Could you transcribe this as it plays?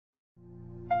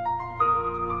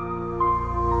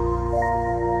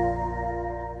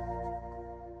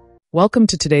Welcome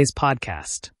to today's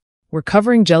podcast. We're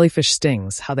covering jellyfish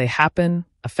stings, how they happen,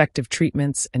 effective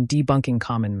treatments, and debunking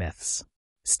common myths.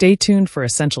 Stay tuned for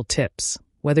essential tips,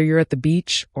 whether you're at the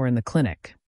beach or in the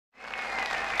clinic.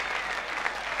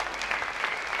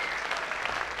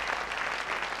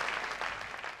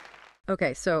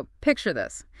 Okay, so picture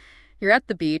this. You're at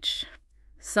the beach,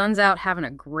 sun's out having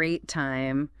a great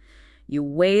time, you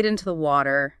wade into the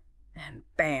water, and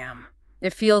bam!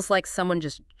 It feels like someone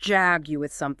just jagged you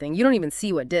with something. You don't even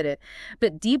see what did it.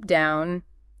 But deep down,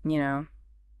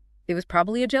 it was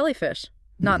probably a jellyfish.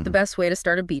 Not the best way to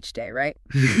start a beach day, right?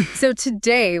 So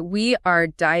today, we are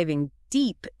diving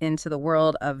deep into the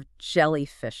world of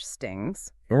jellyfish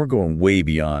stings. And we're going way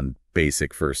beyond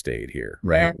basic first aid here,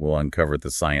 right? Yeah. We'll uncover the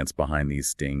science behind these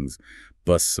stings,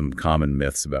 bust some common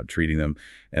myths about treating them,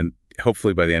 and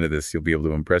hopefully by the end of this, you'll be able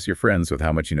to impress your friends with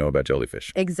how much you know about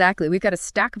jellyfish. Exactly. We've got a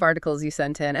stack of articles you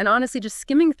sent in, and honestly, just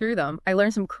skimming through them, I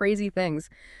learned some crazy things.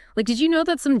 Like, did you know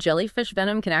that some jellyfish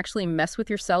venom can actually mess with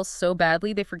your cells so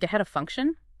badly they forget how to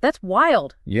function? That's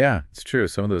wild. Yeah, it's true.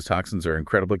 Some of those toxins are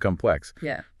incredibly complex.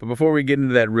 Yeah. But before we get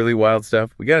into that really wild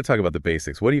stuff, we got to talk about the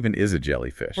basics. What even is a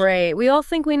jellyfish? Right. We all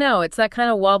think we know. It's that kind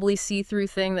of wobbly see-through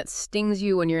thing that stings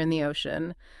you when you're in the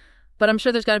ocean. But I'm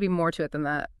sure there's got to be more to it than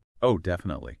that. Oh,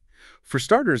 definitely. For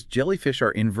starters, jellyfish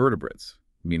are invertebrates,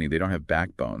 meaning they don't have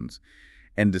backbones.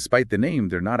 And despite the name,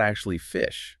 they're not actually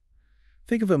fish.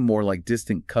 Think of them more like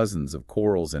distant cousins of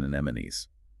corals and anemones.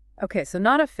 Okay, so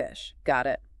not a fish. Got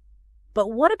it.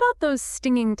 But what about those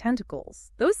stinging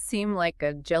tentacles? Those seem like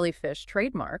a jellyfish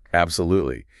trademark.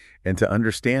 Absolutely. And to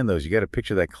understand those, you got to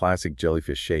picture that classic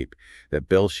jellyfish shape, that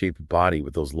bell-shaped body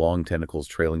with those long tentacles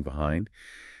trailing behind.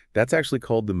 That's actually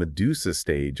called the medusa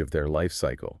stage of their life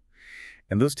cycle.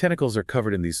 And those tentacles are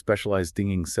covered in these specialized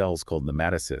stinging cells called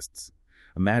nematocysts.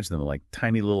 Imagine them like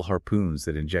tiny little harpoons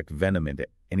that inject venom into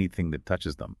anything that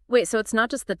touches them. Wait, so it's not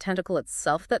just the tentacle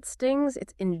itself that stings,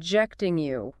 it's injecting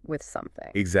you with something.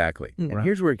 Exactly. And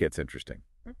here's where it gets interesting.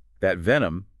 That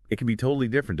venom, it can be totally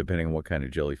different depending on what kind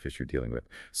of jellyfish you're dealing with.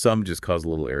 Some just cause a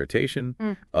little irritation.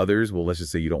 Others, well, let's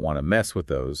just say you don't want to mess with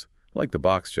those, like the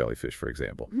box jellyfish, for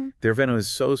example. Their venom is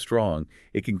so strong,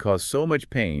 it can cause so much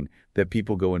pain that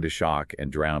people go into shock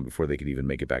and drown before they can even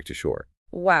make it back to shore.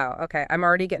 Wow, okay. I'm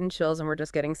already getting chills and we're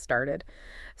just getting started.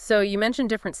 So you mentioned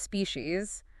different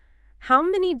species. How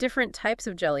many different types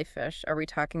of jellyfish are we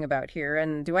talking about here?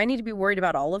 And do I need to be worried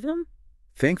about all of them?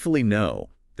 Thankfully, no.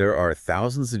 There are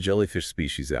thousands of jellyfish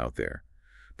species out there,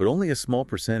 but only a small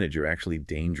percentage are actually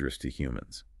dangerous to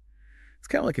humans. It's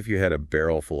kind of like if you had a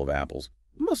barrel full of apples.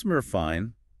 Most of them are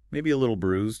fine, maybe a little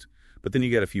bruised, but then you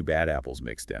get a few bad apples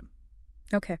mixed in.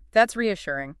 Okay, that's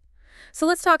reassuring. So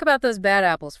let's talk about those bad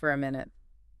apples for a minute.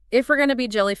 If we're going to be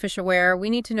jellyfish aware, we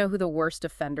need to know who the worst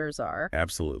offenders are.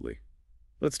 Absolutely.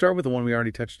 Let's start with the one we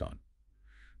already touched on,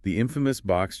 the infamous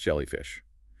box jellyfish.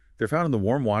 They're found in the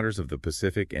warm waters of the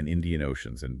Pacific and Indian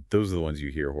Oceans, and those are the ones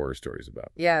you hear horror stories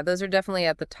about. Yeah, those are definitely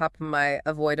at the top of my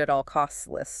avoid at all costs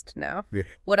list now. Yeah.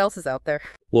 What else is out there?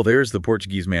 Well, there's the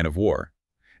Portuguese Man-of-War.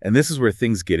 And this is where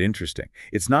things get interesting.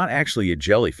 It's not actually a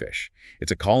jellyfish.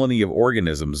 It's a colony of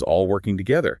organisms all working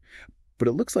together. But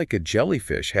it looks like a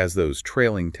jellyfish has those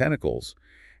trailing tentacles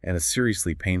and a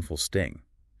seriously painful sting.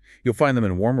 You'll find them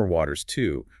in warmer waters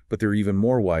too, but they're even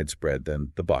more widespread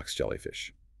than the box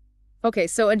jellyfish. Okay,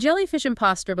 so a jellyfish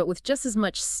imposter, but with just as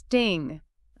much sting.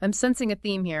 I'm sensing a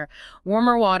theme here.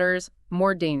 Warmer waters,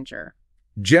 more danger.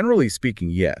 Generally speaking,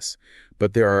 yes,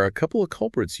 but there are a couple of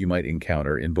culprits you might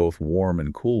encounter in both warm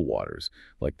and cool waters,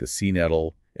 like the sea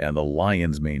nettle and the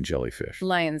lion's mane jellyfish.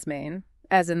 Lion's mane,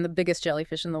 as in the biggest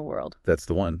jellyfish in the world. That's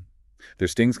the one. Their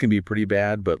stings can be pretty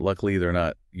bad, but luckily they're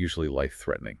not usually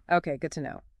life-threatening. Okay, good to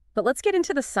know. But let's get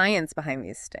into the science behind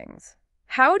these stings.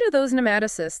 How do those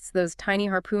nematocysts, those tiny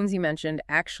harpoons you mentioned,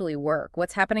 actually work?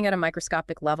 What's happening at a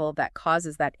microscopic level that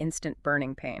causes that instant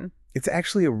burning pain? It's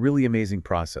actually a really amazing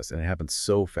process, and it happens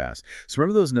so fast. So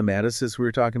remember those nematocysts we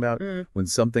were talking about? When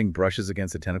something brushes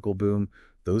against a tentacle boom,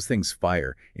 those things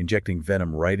fire, injecting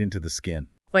venom right into the skin.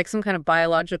 Like some kind of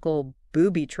biological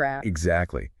booby trap.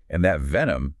 Exactly. And that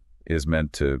venom is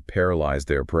meant to paralyze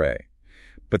their prey.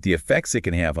 But the effects it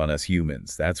can have on us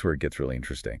humans, that's where it gets really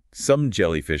interesting. Some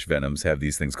jellyfish venoms have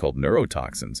these things called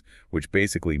neurotoxins, which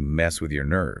basically mess with your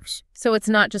nerves. So it's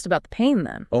not just about the pain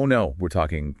then? Oh no, we're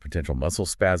talking potential muscle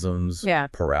spasms, Yeah.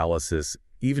 paralysis,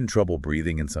 even trouble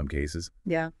breathing in some cases.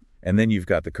 Yeah. And then you've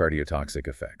got the cardiotoxic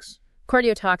effects.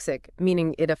 Cardiotoxic,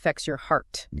 meaning it affects your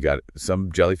heart. You got some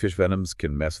jellyfish venoms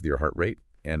can mess with your heart rate,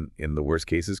 and in the worst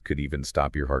cases could even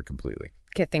stop your heart completely.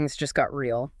 Okay, things just got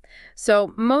real.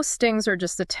 So most stings are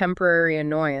just a temporary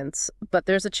annoyance, but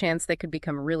there's a chance they could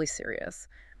become really serious.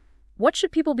 What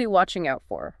should people be watching out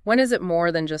for? When is it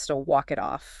more than just a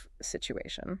walk-it-off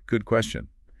situation? Good question.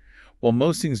 While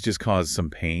most things just cause some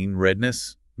pain,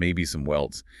 redness, maybe some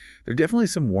welts, there are definitely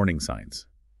some warning signs.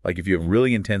 Like if you have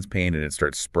really intense pain and it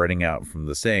starts spreading out from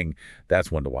the sting,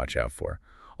 that's one to watch out for.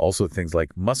 Also, things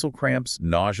like muscle cramps,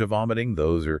 nausea, vomiting,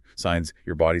 those are signs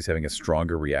your body's having a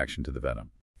stronger reaction to the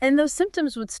venom. And those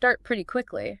symptoms would start pretty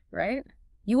quickly, right?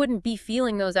 You wouldn't be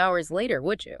feeling those hours later,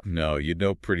 would you? No, you'd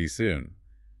know pretty soon.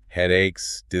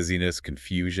 Headaches, dizziness,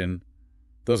 confusion,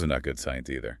 those are not good signs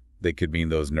either. They could mean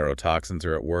those neurotoxins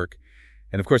are at work.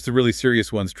 And of course, the really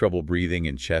serious ones, trouble breathing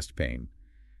and chest pain.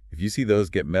 If you see those,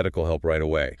 get medical help right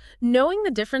away. Knowing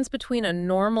the difference between a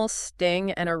normal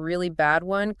sting and a really bad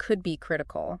one could be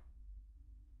critical.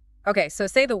 Okay, so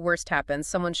say the worst happens,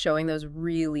 someone's showing those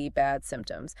really bad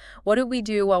symptoms. What do we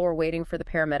do while we're waiting for the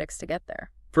paramedics to get there?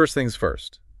 First things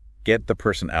first, get the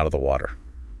person out of the water.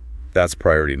 That's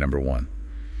priority number one.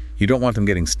 You don't want them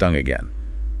getting stung again.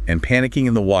 And panicking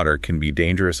in the water can be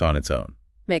dangerous on its own.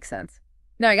 Makes sense.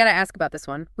 Now, I gotta ask about this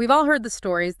one. We've all heard the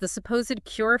stories, the supposed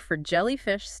cure for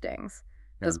jellyfish stings.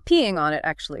 Does peeing on it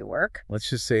actually work? Let's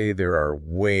just say there are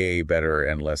way better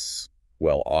and less,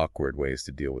 awkward ways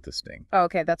to deal with the sting. Oh,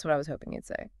 okay, that's what I was hoping you'd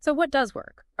say. So what does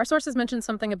work? Our sources mentioned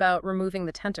something about removing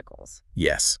the tentacles.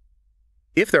 Yes.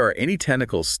 If there are any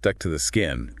tentacles stuck to the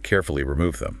skin, carefully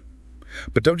remove them.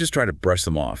 But don't just try to brush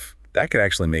them off. That could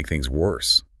actually make things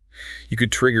worse. You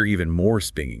could trigger even more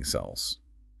stinging cells.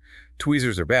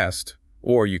 Tweezers are best,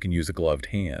 or you can use a gloved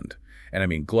hand. And I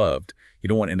mean gloved. You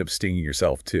don't want to end up stinging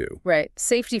yourself too. Right.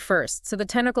 Safety first. So the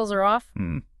tentacles are off?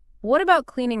 What about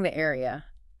cleaning the area?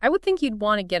 I would think you'd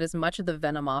want to get as much of the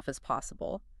venom off as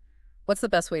possible. What's the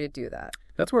best way to do that?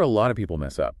 That's where a lot of people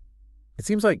mess up. It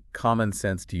seems like common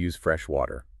sense to use fresh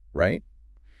water, right?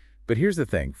 But here's the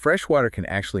thing. Fresh water can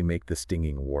actually make the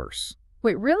stinging worse.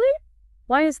 Wait, really?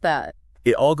 Why is that?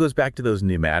 It all goes back to those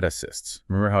nematocysts.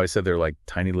 Remember how I said they're like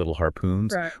tiny little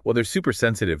harpoons? Right. Well, they're super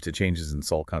sensitive to changes in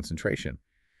salt concentration.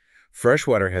 Fresh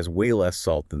water has way less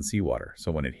salt than seawater,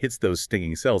 so when it hits those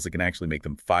stinging cells, it can actually make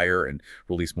them fire and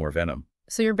release more venom.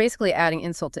 So you're basically adding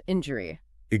insult to injury.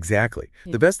 Exactly.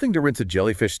 Yeah. The best thing to rinse a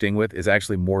jellyfish sting with is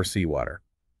actually more seawater.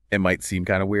 It might seem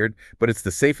kind of weird, but it's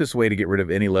the safest way to get rid of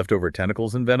any leftover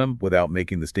tentacles and venom without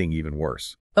making the sting even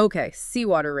worse. Okay,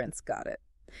 seawater rinse, got it.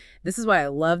 This is why I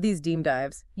love these deep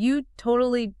dives. You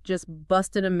totally just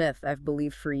busted a myth I've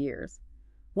believed for years.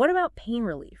 What about pain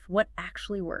relief? What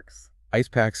actually works? Ice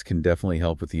packs can definitely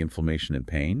help with the inflammation and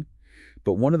pain,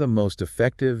 but one of the most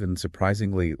effective and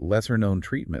surprisingly lesser-known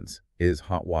treatments is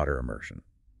hot water immersion.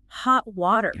 Hot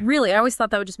water? Really? I always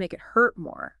thought that would just make it hurt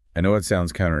more. I know it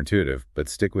sounds counterintuitive, but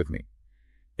stick with me.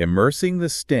 Immersing the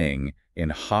sting in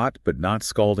hot but not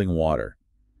scalding water.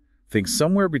 Think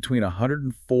somewhere between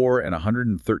 104 and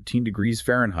 113 degrees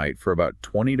Fahrenheit for about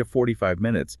 20 to 45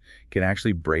 minutes can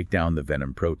actually break down the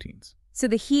venom proteins. So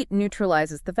the heat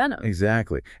neutralizes the venom.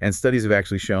 Exactly. And studies have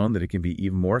actually shown that it can be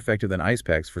even more effective than ice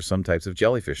packs for some types of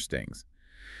jellyfish stings.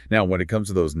 Now, when it comes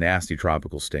to those nasty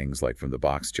tropical stings, like from the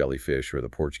box jellyfish or the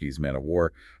Portuguese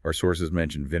Man-of-War, our sources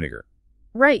mentioned vinegar.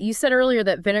 Right. You said earlier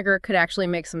that vinegar could actually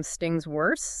make some stings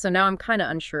worse, so now I'm kind of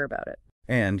unsure about it.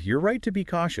 And you're right to be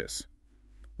cautious.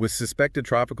 With suspected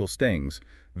tropical stings,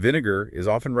 vinegar is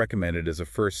often recommended as a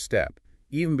first step,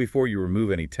 even before you remove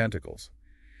any tentacles.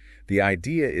 The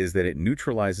idea is that it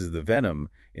neutralizes the venom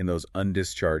in those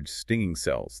undischarged stinging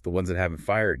cells, the ones that haven't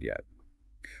fired yet.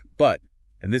 But,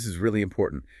 and this is really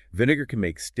important, vinegar can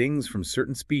make stings from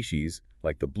certain species,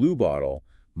 like the bluebottle,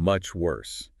 much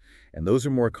worse. And those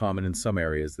are more common in some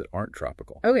areas that aren't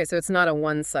tropical. Okay, so it's not a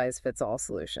one-size-fits-all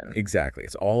solution. Exactly.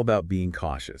 It's all about being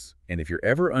cautious. And if you're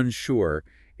ever unsure,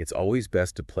 it's always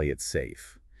best to play it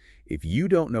safe. If you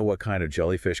don't know what kind of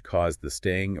jellyfish caused the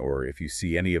sting, or if you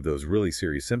see any of those really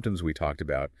serious symptoms we talked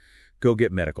about, go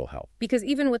get medical help. Because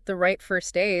even with the right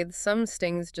first aid, some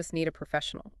stings just need a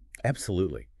professional.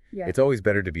 Absolutely. Yeah. It's always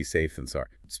better to be safe than sorry.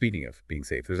 Speaking of being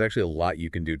safe, there's actually a lot you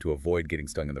can do to avoid getting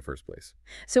stung in the first place.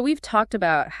 So we've talked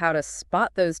about how to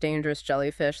spot those dangerous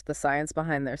jellyfish, the science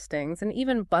behind their stings, and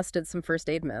even busted some first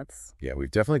aid myths. Yeah,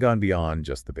 we've definitely gone beyond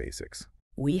just the basics.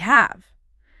 We have.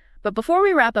 But before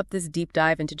we wrap up this deep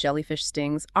dive into jellyfish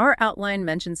stings, our outline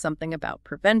mentions something about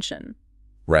prevention.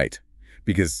 Right.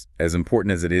 Because as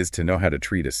important as it is to know how to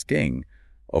treat a sting,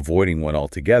 avoiding one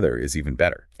altogether is even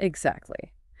better.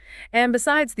 Exactly. And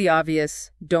besides the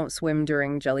obvious, don't swim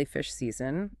during jellyfish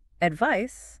season,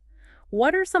 advice,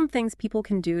 what are some things people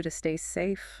can do to stay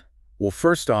safe? Well,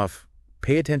 first off,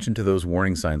 pay attention to those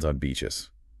warning signs on beaches.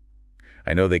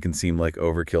 I know they can seem like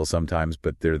overkill sometimes,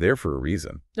 but they're there for a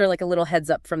reason. They're like a little heads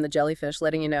up from the jellyfish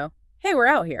letting you know, hey, we're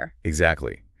out here.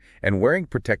 Exactly. And wearing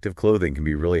protective clothing can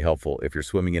be really helpful if you're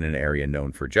swimming in an area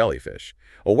known for jellyfish.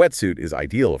 A wetsuit is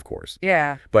ideal, of course.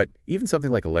 Yeah. But even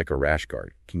something like a leg or rash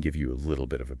guard can give you a little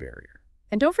bit of a barrier.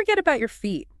 And don't forget about your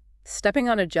feet. Stepping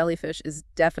on a jellyfish is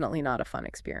definitely not a fun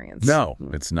experience. No,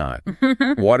 it's not.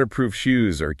 Waterproof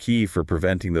shoes are key for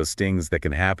preventing those stings that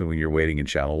can happen when you're wading in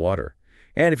shallow water.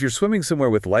 And if you're swimming somewhere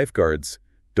with lifeguards,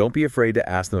 don't be afraid to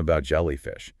ask them about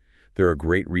jellyfish. They're a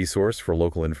great resource for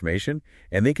local information,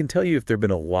 and they can tell you if there have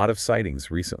been a lot of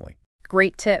sightings recently.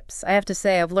 Great tips. I have to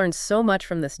say, I've learned so much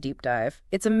from this deep dive.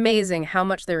 It's amazing how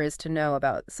much there is to know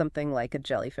about something like a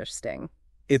jellyfish sting.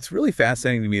 It's really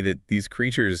fascinating to me that these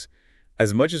creatures,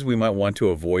 as much as we might want to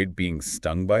avoid being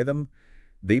stung by them,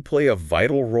 they play a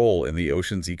vital role in the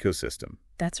ocean's ecosystem.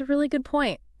 That's a really good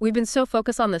point. We've been so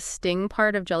focused on the sting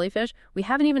part of jellyfish, we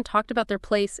haven't even talked about their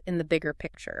place in the bigger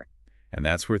picture. And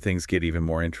that's where things get even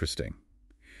more interesting.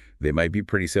 They might be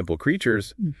pretty simple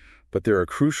creatures, but they're a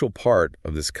crucial part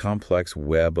of this complex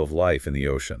web of life in the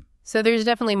ocean. So there's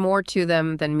definitely more to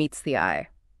them than meets the eye.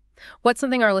 What's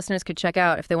something our listeners could check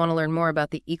out if they want to learn more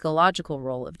about the ecological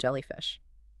role of jellyfish?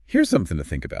 Here's something to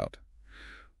think about.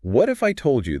 What if I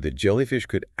told you that jellyfish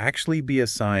could actually be a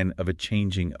sign of a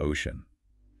changing ocean?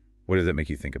 What does that make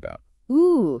you think about?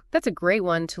 Ooh, that's a great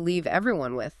one to leave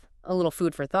everyone with. A little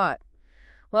food for thought.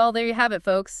 Well, there you have it,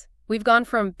 folks. We've gone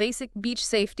from basic beach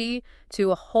safety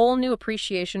to a whole new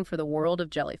appreciation for the world of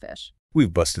jellyfish.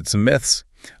 We've busted some myths,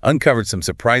 uncovered some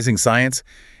surprising science,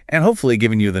 and hopefully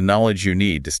given you the knowledge you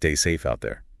need to stay safe out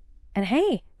there. And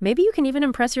hey, maybe you can even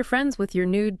impress your friends with your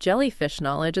new jellyfish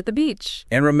knowledge at the beach.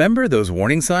 And remember, those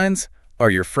warning signs are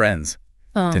your friends.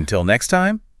 Until next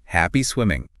time, happy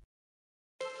swimming.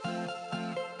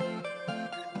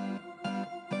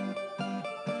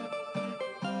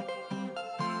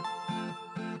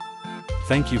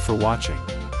 Thank you for watching.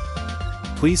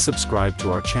 Please subscribe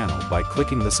to our channel by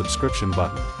clicking the subscription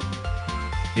button.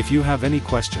 If you have any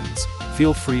questions,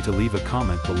 feel free to leave a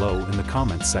comment below in the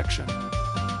comments section.